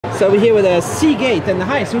So we're here with a Seagate, and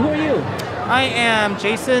hi, so who are you? I am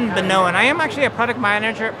Jason Benoit, and I am actually a product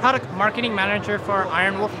marketing manager for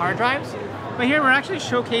Iron Wolf hard drives. But here we're actually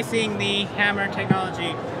showcasing the HAMR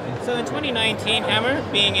technology. So in 2019,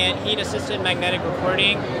 HAMR, being a heat-assisted magnetic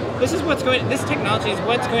recording, this technology is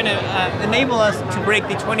what's going to enable us to break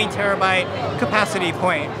the 20 terabyte capacity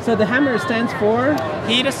point. So the HAMR stands for?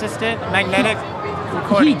 Heat-assisted magnetic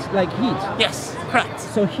recording. Heat, like heat? Yes, correct.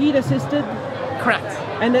 So heat-assisted? Correct.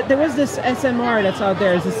 And there was this SMR that's out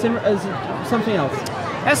there. Is it something else?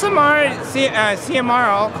 SMR, CMR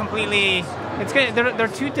are all completely. They're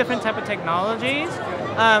two different type of technologies.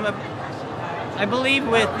 I believe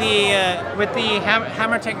with the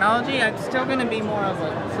HAMR technology, it's still going to be more of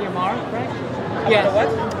a CMR, correct? Yes. What?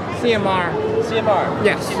 CMR. CMR.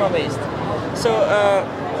 Yes. CMR based. So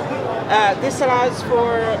this allows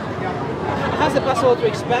for. How's it possible to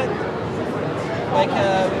expand? Like,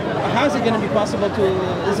 how is it going to be possible to?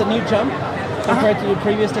 Is it a new jump compared to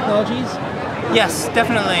previous technologies? Yes,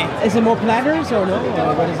 definitely. Is it more platters or no?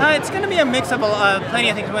 Or what is it? It's going to be a mix of plenty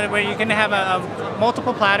of things where you're going to have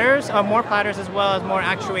multiple platters, more platters as well as more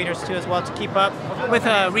actuators too as well to keep up with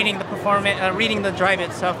reading the performance, reading the drive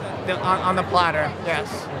itself on the platter.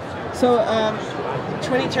 Yes. So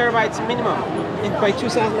 20 terabytes minimum by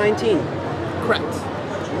 2019. Correct.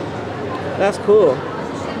 That's cool.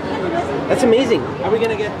 That's amazing. Are we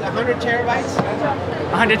going to get 100 terabytes?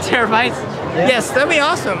 100 terabytes? Yeah. Yes, that'd be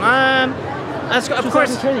awesome. Of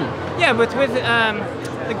course. Yeah, but with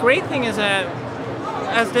the great thing is that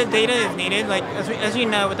as the data is needed, like as you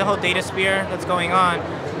know, with the whole data sphere that's going on,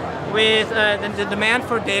 with the demand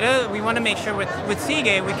for data, we want to make sure with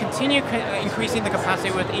Seagate we continue increasing the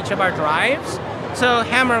capacity with each of our drives. So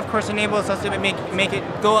HAMR, of course, enables us to make it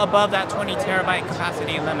go above that 20 terabyte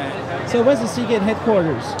capacity limit. So where's the Seagate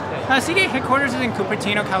headquarters? Seagate headquarters is in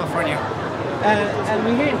Cupertino, California. And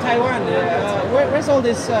we're here in Taiwan. Where's all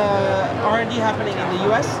this R&D happening in the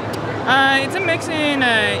U.S.? It's a mix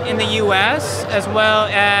in the U.S. as well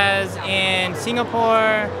as in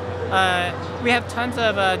Singapore. We have tons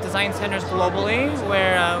of design centers globally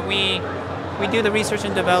where we do the research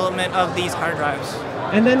and development of these hard drives.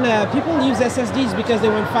 And then people use SSDs because they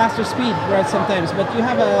want faster speed, right? Sometimes, but you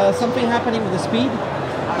have something happening with the speed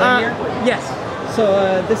right here. Yes. So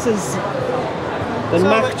this is the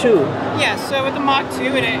Mach 2. Yeah, so with the Mach 2,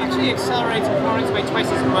 it actually accelerates performance by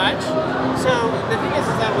twice as much. So the thing is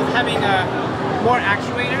that with having more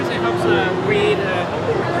actuators, it helps read,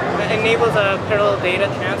 it enables parallel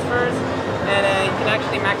data transfers, and you can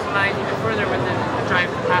actually maximize even further with the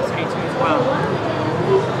drive capacity too as well.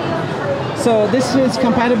 So this is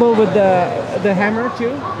compatible with the HAMR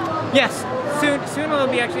too? Yes. Soon it will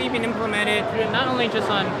be actually even implemented not only just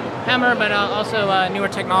on HAMR, but also newer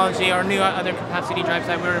technology or new other capacity drives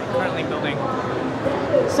that we're currently building.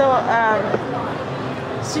 So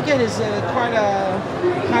Seagate is quite a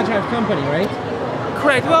hard drive company, right?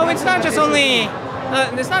 Correct. Well, it's not just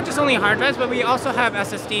only hard drives, but we also have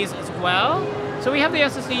SSDs as well. So we have the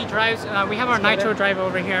SSD drives. We have our Nitro drive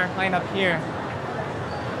over here, lined up here.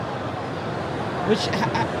 Which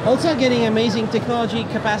also getting amazing technology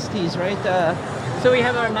capacities, right? So we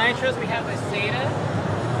have our Nitros, we have the SATA,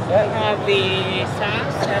 we have the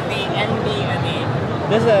SAS, and the NVMe.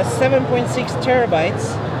 There's a 7.6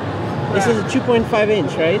 terabytes. Right. This is a 2.5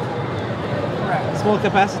 inch, right? Right. Small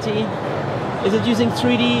capacity. Is it using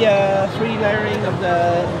 3D layering of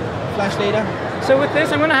the flash data? So with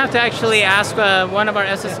this, I'm going to have to actually ask one of our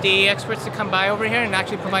SSD experts to come by over here and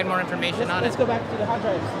actually provide more information on it. Let's go back to the hard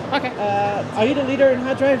drives. Okay. Are you the leader in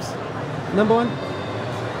hard drives? Number one?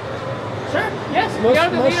 Sure, yes. We are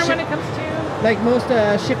the leader when it comes to... Like most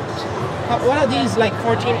shipped... What are these, like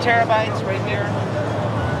 14 terabytes right here?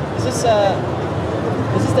 Is this the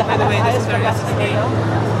highest capacity right now?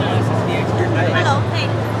 The SSD expert. Hello, hey.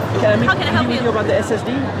 How can I help you? Video about the SSD?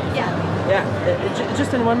 Yeah. Yeah,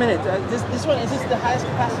 just in 1 minute. This one, is this the highest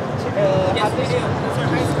capacity? Yes, we do. It's our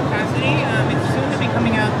highest capacity. It's soon to be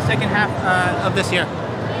coming out the second half of this year.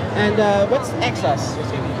 And what's Exos?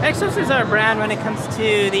 Exos is our brand when it comes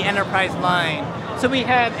to the enterprise line. So we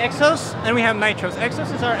have Exos and we have Nitros.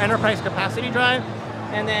 Exos is our enterprise capacity drive.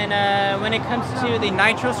 And then when it comes to the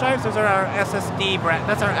Nitros drives, those are our SSD brand.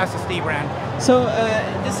 That's our SSD brand. So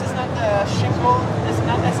this is not the Shimple, this is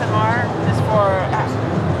not SMR, this is for...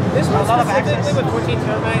 This one's specifically with 14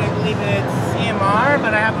 terabyte, I believe it's CMR,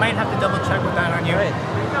 but I might have to double check with that on you. Right.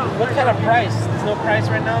 What kind of price? There's no price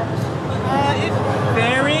right now? It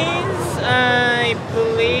varies, I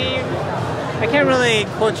believe. I can't really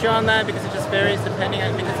quote you on that because it just varies depending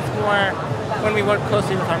on, because it's more when we work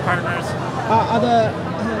closely with our partners.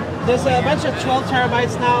 There's a bunch of 12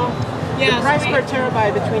 terabytes now. Yeah, the price per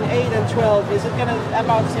terabyte between 8 and 12, is it gonna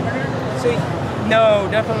about similar? So, no,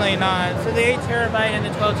 definitely not. So the 8 terabyte and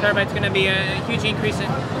the 12 terabyte is going to be a huge increase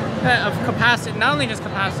of capacity, not only just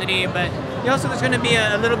capacity, but also there's going to be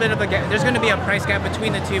a little bit of a gap. There's going to be a price gap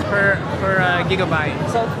between the two per gigabyte.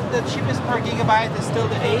 So the cheapest per gigabyte is still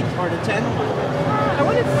the 8 or the 10? I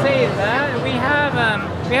wouldn't say that. We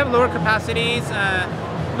have lower capacities. I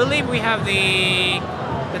believe we have the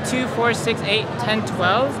 2, 4, 6, 8, 10,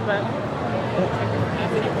 12, but.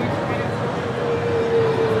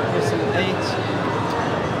 There's some 8.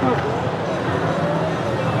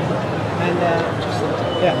 And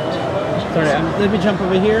yeah. Sorry, let me jump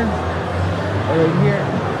over here. Over here.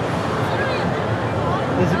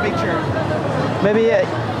 There's a picture.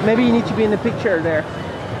 Maybe you need to be in the picture there.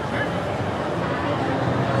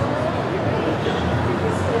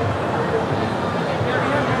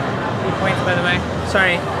 Points, by the way.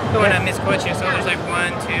 Sorry, don't want to misquote you. So there's like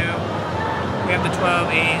 1, 2. We have the 12,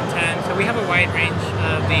 8, and 10. So we have a wide range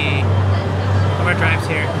of our drives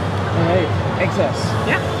here. All right, excess.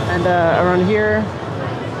 Yeah. And around here,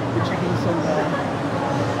 we're checking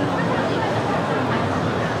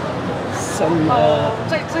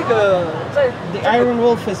the Iron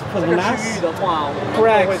Wolf is for the NAS.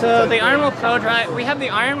 Correct. So the Iron Wolf Pro drive, we have the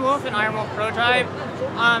Iron Wolf and Iron Wolf Pro drive.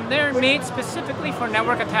 They're made specifically for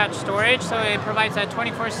network attached storage, so it provides that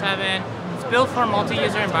 24/7. It's built for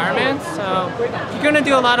multi-user environments, so if you're going to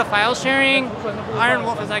do a lot of file sharing, Iron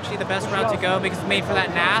Wolf is actually the best route to go because it's made for that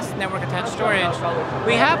NAS, network attached storage.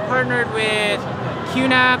 We have partnered with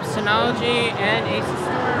QNAP, Synology, and Asus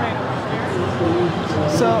Store.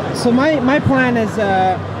 So my plan is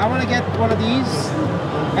I want to get one of these,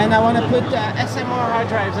 and I want to put SMR hard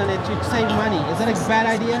drives on it to save money. Is that a bad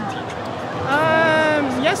idea?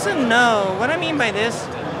 Yes and no. What I mean by this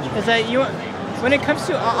is that when it comes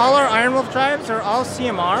to all our Iron Wolf drives are all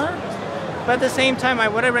CMR, but at the same time,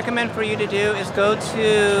 what I recommend for you to do is go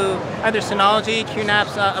to either Synology,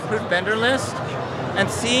 QNAP's approved vendor list, and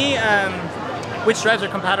see which drives are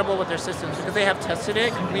compatible with their systems because they have tested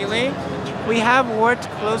it completely. We have worked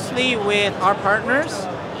closely with our partners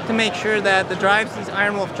to make sure that the drives, these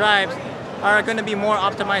Iron Wolf drives, are going to be more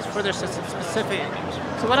optimized for their system specific.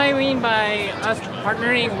 So what I mean by us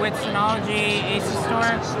partnering with Synology, Asus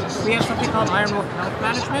Store, we have something called Iron Wolf Health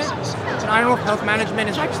Management. And Iron Wolf Health Management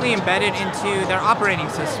is actually embedded into their operating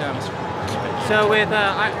system. So with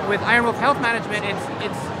Iron Wolf Health Management,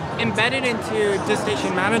 it's embedded into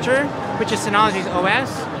DiskStation Manager, which is Synology's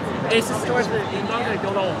OS. Asus Store's health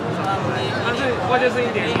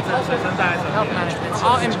management. It's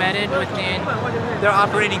all embedded within their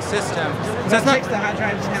operating system. So it checks the hard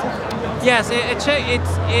drive's health? Yes, it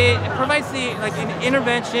provides an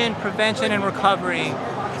intervention, prevention, and recovery.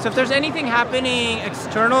 So if there's anything happening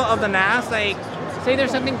external of the NAS, like say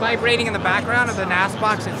there's something vibrating in the background of the NAS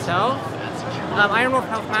box itself, Iron Wolf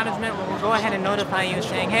Health Management will go ahead and notify you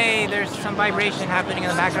saying, hey, there's some vibration happening in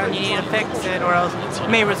the background, you need to fix it or else it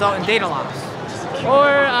may result in data loss.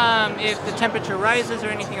 Or if the temperature rises or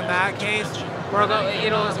anything of that case,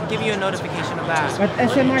 it'll give you a notification of that. But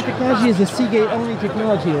SMR technology is a Seagate only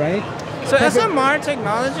technology, right? So SMR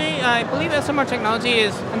technology, I believe SMR technology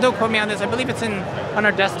is, and don't quote me on this, I believe it's on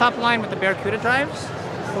our desktop line with the Barracuda drives.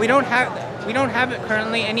 We don't have it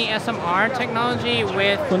currently any SMR technology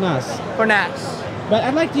for NAS. But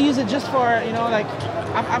I'd like to use it just for, like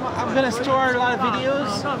I'm gonna store a lot of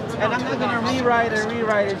videos, and I'm not gonna rewrite.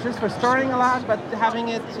 It's just for storing a lot, but having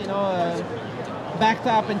it, backed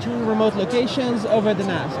up in 2 remote locations over the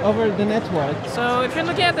NAS, over the network. So if you're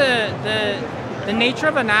looking at the nature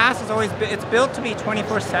of a NAS, it's built to be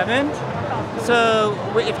 24/7. So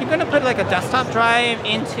if you're going to put like a desktop drive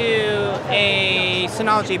into a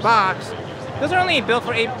Synology box, those are only built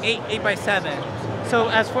for 8x7. So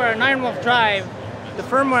as for an Iron Wolf drive, the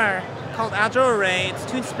firmware called Agile Array, it's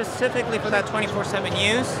tuned specifically for that 24/7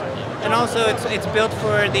 use, and also it's built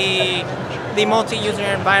for the multi-user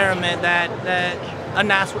environment that a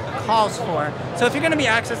NAS calls for. So if you're going to be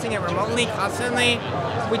accessing it remotely constantly,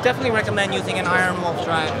 we definitely recommend using an Iron Wolf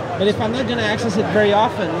drive. But if I'm not going to access it very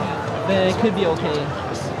often, then it could be okay.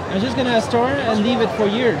 I'm just going to store and leave it for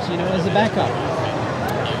years, as a backup.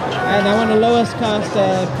 And I want the lowest cost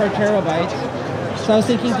per terabyte. So I was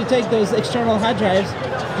thinking to take those external hard drives,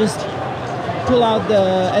 just pull out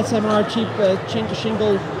the SMR cheap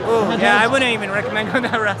shingle hard drives. Yeah, I wouldn't even recommend going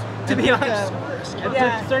that route, to be honest. And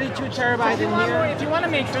put 32 terabyte in here. If you want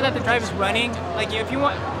to make sure that the drive is running, like if you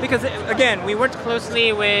want, because again, we worked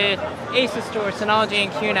closely with Asus Store, Synology,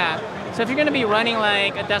 and QNAP. So if you're going to be running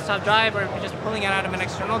like a desktop drive or if you're just pulling it out of an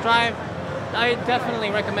external drive, I definitely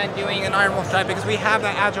recommend doing an Iron Wolf drive because we have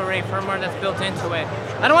that Agile Ray firmware that's built into it.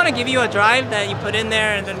 I don't want to give you a drive that you put in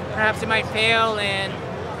there and then perhaps it might fail in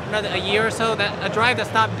a year or so. That a drive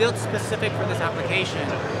that's not built specific for this application.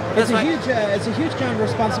 It's a huge kind of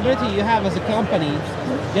responsibility you have as a company.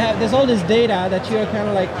 There's all this data that you're kind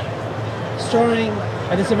of like storing,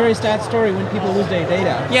 and it's a very sad story when people lose their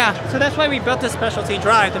data. Yeah, so that's why we built this specialty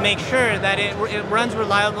drive, to make sure that it runs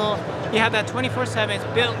reliable. You have that 24/7. It's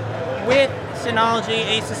built with Synology,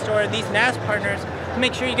 Asus Store, these NAS partners, to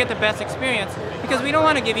make sure you get the best experience. Because we don't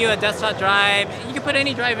want to give you a desktop drive. You can put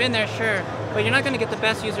any drive in there, sure, but you're not going to get the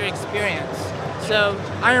best user experience. So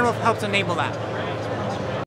Iron Wolf helps enable that.